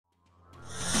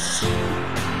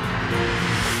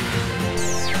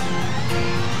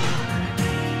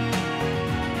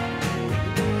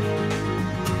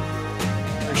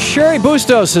Cheri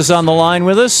Bustos is on the line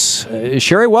with us.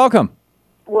 Cheri, welcome.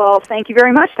 Well, thank you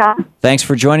very much, Tom. Thanks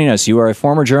for joining us. You are a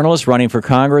former journalist running for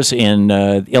Congress in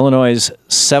Illinois'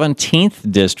 17th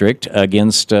district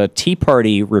against a Tea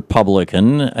Party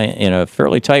Republican in a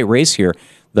fairly tight race here.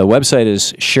 The website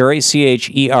is Cheri,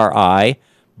 Cheri,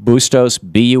 Bustos,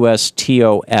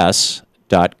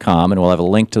 BUSTOS.com, and we'll have a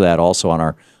link to that also on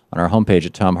our homepage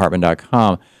at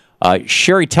thomhartmann.com.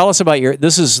 Cheri, tell us about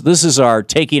this is our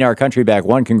taking our country back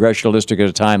one congressional district at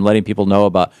a time, letting people know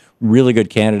about really good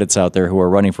candidates out there who are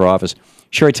running for office.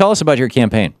 Cheri, tell us about your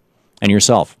campaign and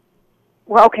yourself.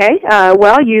 Well, okay.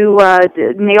 You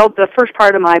nailed the first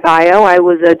part of my bio. I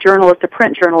was a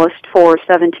print journalist for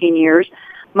 17 years.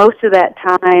 Most of that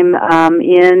time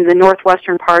in the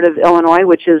northwestern part of Illinois,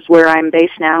 which is where I'm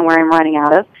based now and where I'm running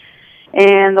out of.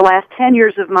 And the last 10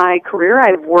 years of my career,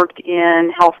 I've worked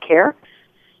in healthcare.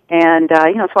 And,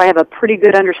 so I have a pretty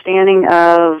good understanding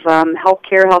of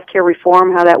healthcare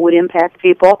reform, how that would impact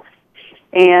people.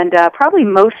 And probably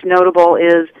most notable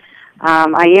is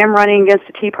I am running against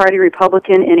a Tea Party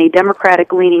Republican in a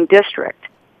Democratic-leaning district.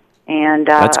 And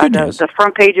That's good news. The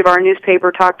front page of our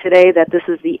newspaper talked today that this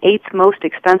is the 8th most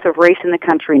expensive race in the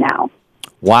country now.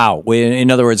 Wow. In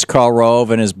other words, Karl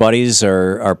Rove and his buddies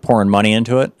are pouring money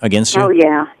into it against you? Oh,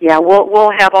 yeah. Yeah,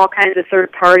 we'll have all kinds of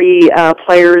third-party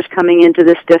players coming into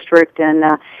this district. And,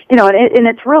 and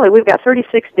it's really, we've got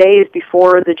 36 days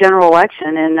before the general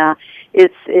election, and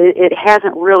it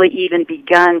hasn't really even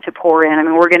begun to pour in. I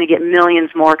mean, we're going to get millions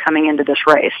more coming into this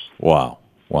race. Wow.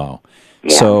 Yeah.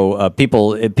 So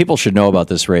people should know about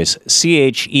this race.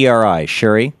 Cheri,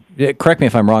 Cheri. Correct me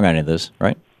if I'm wrong on any of this,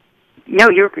 right? No,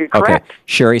 you're correct. Okay.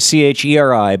 Cheri,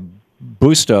 Cheri,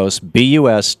 Bustos,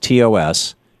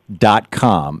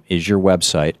 BUSTOS.com is your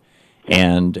website.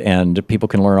 And people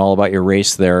can learn all about your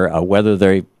race there, whether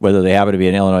they happen to be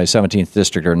in Illinois 17th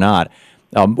District or not.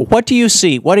 What do you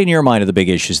see? What in your mind are the big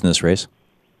issues in this race?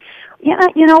 Yeah,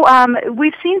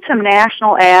 we've seen some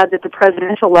national ads at the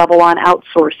presidential level on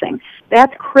outsourcing.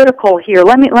 That's critical here.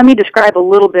 Let me describe a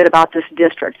little bit about this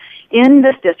district. In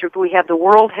this district, we have the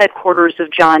world headquarters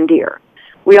of John Deere.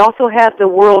 We also have the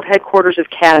world headquarters of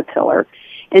Caterpillar.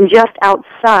 And just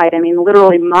outside,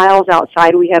 literally miles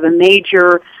outside, we have a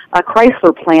major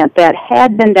Chrysler plant that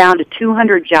had been down to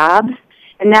 200 jobs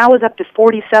and now is up to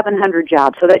 4,700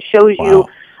 jobs. So that shows you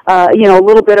a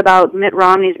little bit about Mitt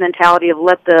Romney's mentality of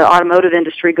let the automotive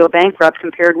industry go bankrupt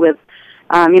compared with,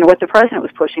 what the president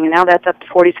was pushing. And now that's up to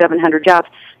 4,700 jobs.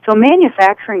 So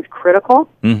manufacturing is critical.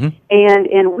 Mm-hmm.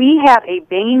 And we have a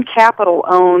Bain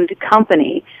Capital-owned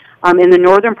company in the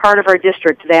northern part of our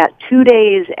district that 2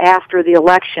 days after the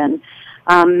election,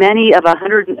 many of the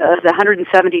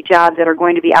 170 jobs that are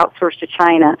going to be outsourced to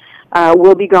China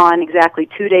will be gone exactly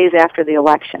 2 days after the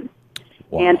election.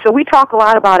 Wow. And so we talk a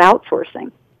lot about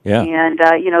outsourcing. Yeah. And,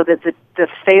 the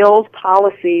failed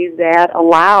policies that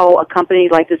allow a company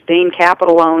like this Bain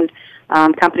Capital-owned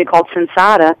company called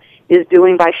Sensata is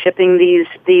doing by shipping these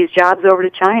jobs over to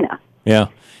China. Yeah.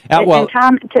 And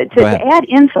Tom, to add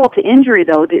insult to injury,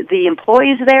 though, the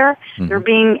employees there, mm-hmm. they're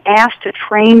being asked to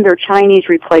train their Chinese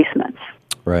replacements.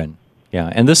 Right.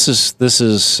 Yeah, and this is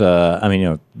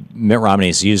Mitt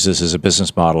Romney's used this as a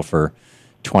business model for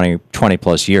 20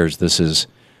 plus years. This is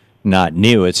not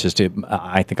new. It's just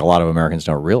I think a lot of Americans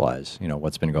don't realize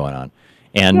what's been going on.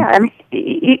 And yeah,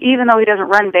 even though he doesn't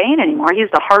run Bain anymore,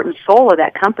 he's the heart and soul of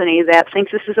that company that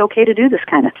thinks this is okay to do this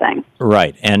kind of thing.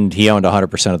 Right, and he owned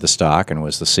 100% of the stock and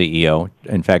was the CEO.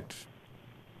 In fact,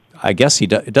 I guess he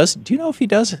does. Do you know if he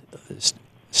does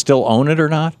still own it or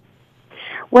not?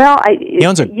 Well, he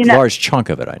owns a large chunk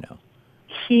of it, I know.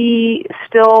 He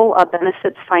still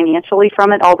benefits financially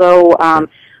from it, although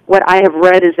what I have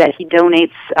read is that he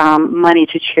donates money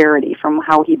to charity from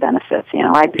how he benefits.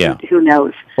 Who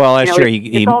knows? Well, last year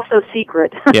he it's also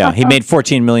secret. Yeah, he made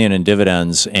 $14 million in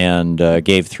dividends and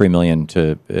gave $3 million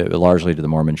to largely to the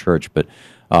Mormon Church, but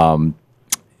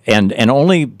and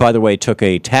only, by the way, took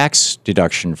a tax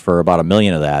deduction for about $1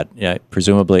 million of that,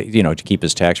 presumably to keep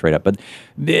his tax rate up. But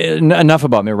enough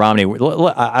about Mitt Romney.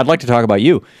 I'd like to talk about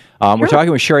you. Sure. We're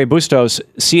talking with Cheri Bustos.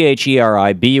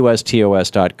 Cheri,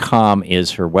 BUSTOS.com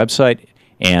is her website,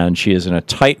 and she is in a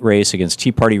tight race against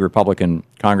Tea Party Republican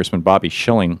Congressman Bobby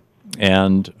Schilling.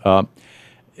 And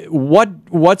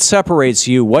what separates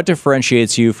you? What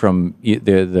differentiates you from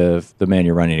the man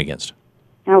you're running against?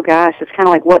 Oh gosh, it's kind of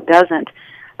like what doesn't.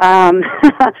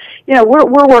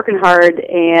 We're working hard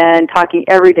and talking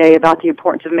every day about the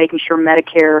importance of making sure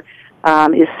Medicare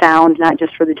is sound, not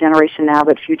just for the generation now,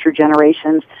 but future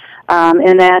generations.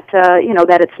 And that,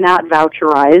 that it's not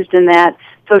voucherized and that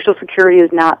Social Security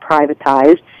is not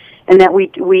privatized. and that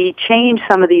we change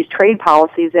some of these trade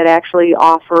policies that actually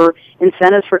offer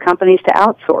incentives for companies to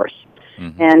outsource.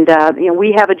 Mm-hmm. And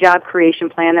we have a job creation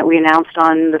plan that we announced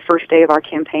on the first day of our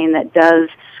campaign that does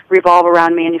revolve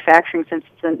around manufacturing, since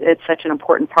it's such an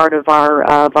important part of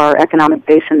our economic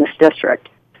base in this district.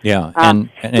 Yeah,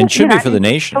 and should be for the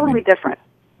nation. Totally different.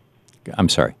 I'm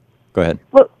sorry. Go ahead.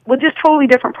 Well, just totally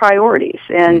different priorities,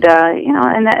 and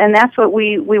and that's what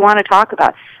we want to talk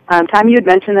about. Tom, you had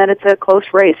mentioned that it's a close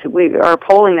race. Our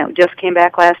polling that just came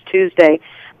back last Thursday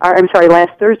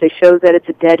shows that it's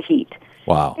a dead heat.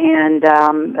 Wow. And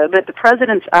but the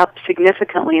president's up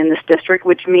significantly in this district,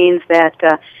 which means that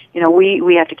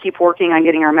we have to keep working on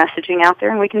getting our messaging out there,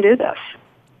 and we can do this.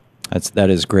 That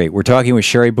is great. We're talking with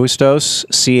Cheri Bustos,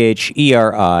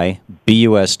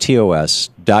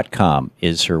 Cheribustos.com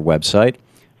is her website,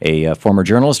 a former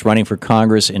journalist running for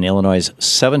Congress in Illinois'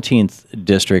 17th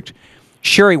District.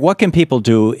 Cheri, what can people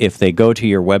do if they go to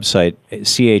your website,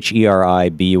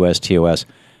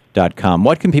 Cheribustos.com?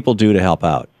 What can people do to help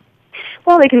out?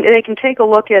 Well, they can take a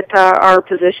look at our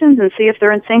positions and see if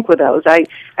they're in sync with those. I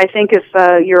think if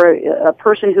you're a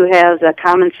person who has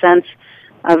common sense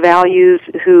values,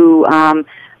 who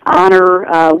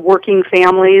honor working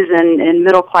families and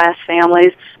middle-class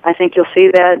families, I think you'll see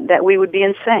that we would be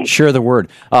in sync. Sure, the word.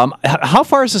 How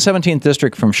far is the 17th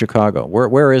District from Chicago?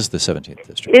 Where is the 17th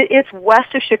District? It's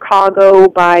west of Chicago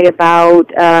by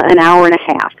about an hour and a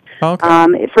half.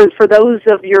 Okay. For those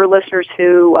of your listeners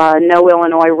who know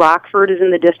Illinois, Rockford is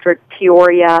in the district,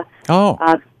 Peoria,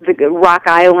 the Rock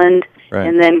Island, right,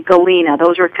 and then Galena.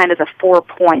 Those are kind of the 4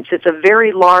 points. It's a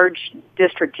very large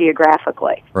district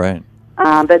geographically. Right.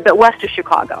 But west of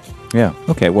Chicago. Yeah.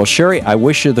 Okay. Well, Cheri, I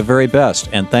wish you the very best,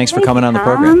 and thanks for coming on the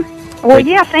program. Well,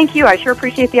 yeah, thank you. I sure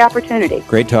appreciate the opportunity.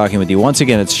 Great talking with you. Once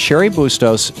again, it's Cheri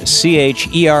Bustos,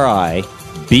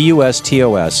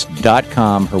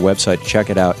 Cheribustos.com, her website.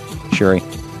 Check it out. Cheri,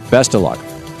 best of luck.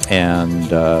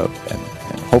 And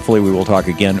hopefully we will talk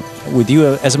again with you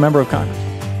as a member of Congress.